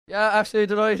Yeah,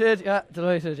 absolutely delighted.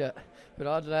 Yeah. With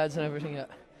all the lads and everything, yeah.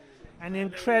 An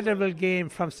incredible game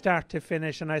from start to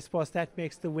finish, and I suppose that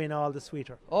makes the win all the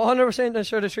sweeter. Oh, 100%. And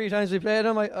sure, the 3 times we played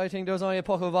them, I think there was only a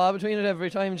puck of ball between it every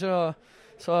time, you know.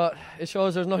 So it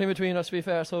shows there's nothing between us, to be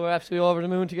fair. So we're absolutely over the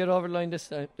moon to get over the line this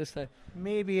time.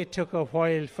 Maybe it took a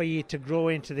while for you to grow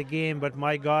into the game, but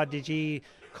my God, did you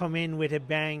come in with a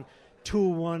bang?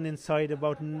 2-1 inside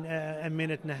about a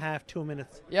minute and a half, 2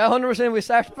 minutes. Yeah, 100%. We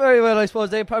started very well, I suppose.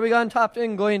 They probably gone topped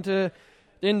in going to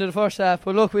the end of the first half.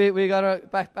 But look, we got our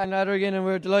back ladder again, and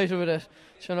we're delighted with it.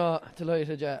 You know,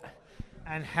 delighted, yeah.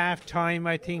 And half time,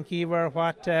 I think you were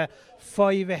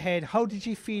 5 ahead. How did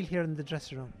you feel here in the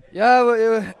dressing room? Yeah,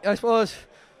 well, I suppose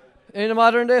in the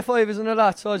modern day 5 isn't a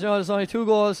lot. So, you know, there's only 2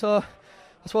 goals. So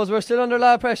I suppose we're still under a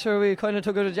lot of pressure. We kind of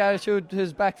took it as attitude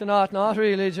his back to not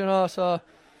really, you know. So,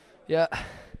 yeah.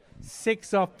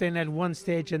 6 up then at one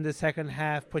stage in the second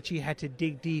half, but you had to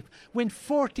dig deep. Went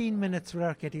 14 minutes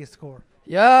without getting a score.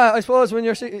 Yeah, I suppose when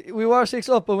we were 6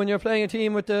 up, but when you're playing a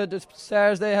team with the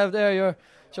stars they have there,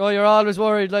 you're always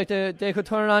worried like they could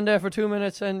turn on there for 2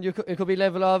 minutes and it could be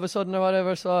level all of a sudden or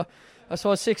whatever. So I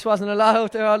suppose 6 wasn't a lot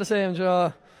out there all the same, you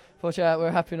know. But yeah,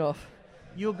 we're happy enough.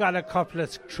 You got a couple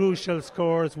of crucial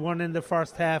scores, one in the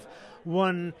first half,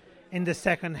 one in the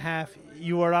second half.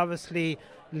 You were obviously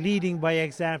leading by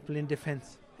example in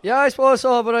defence. Yeah, I suppose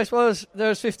so, but I suppose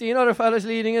there's 15 other fellas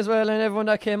leading as well, and everyone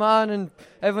that came on and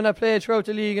everyone that played throughout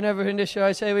the league and everything this year.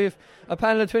 I say we've a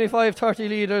panel of 25-30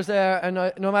 leaders there,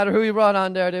 and no matter who we brought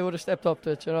on there, they would have stepped up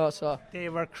to it, you know. So they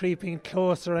were creeping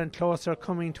closer and closer,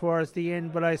 coming towards the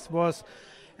end, but I suppose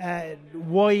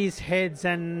wise heads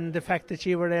and the fact that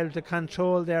you were able to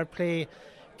control their play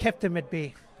kept them at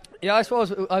bay. Yeah, I suppose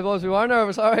we were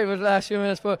nervous, alright, with the last few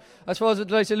minutes, but I suppose with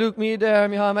the likes of Luke Mead there,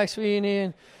 Micheál McSweeney,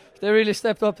 and they really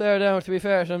stepped up there now, to be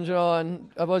fair to them, you know, and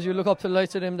I suppose you look up to the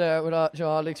likes of them there with all, you know,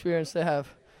 all the experience they have.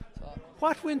 So.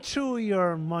 What went through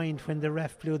your mind when the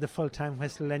ref blew the full-time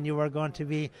whistle and you were going to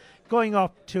be going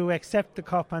up to accept the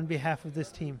cup on behalf of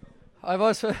this team? I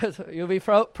was, you'll be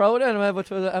proud anyway,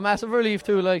 but it was a massive relief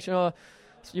too, like, you know.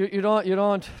 You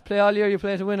don't play all year, you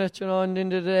play to win it, you know, and at the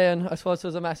end of the day, and I suppose it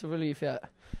was a massive relief, yeah.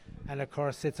 And of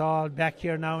course it's all back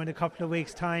here now in a couple of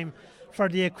weeks' time for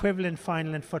the equivalent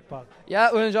final in football.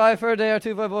 Yeah, we'll enjoy it for a day or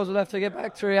two, but I suppose we'll have to get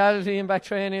back to reality and back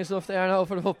training and stuff there now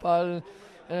for the football.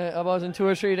 I was in 2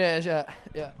 or 3 days, yeah.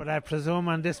 But I presume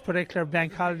on this particular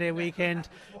bank holiday weekend,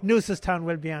 Newcestown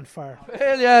will be on fire.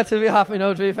 Well, yeah, to be happy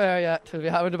now, to be fair, yeah. To be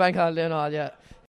happy with the bank holiday and all, yeah.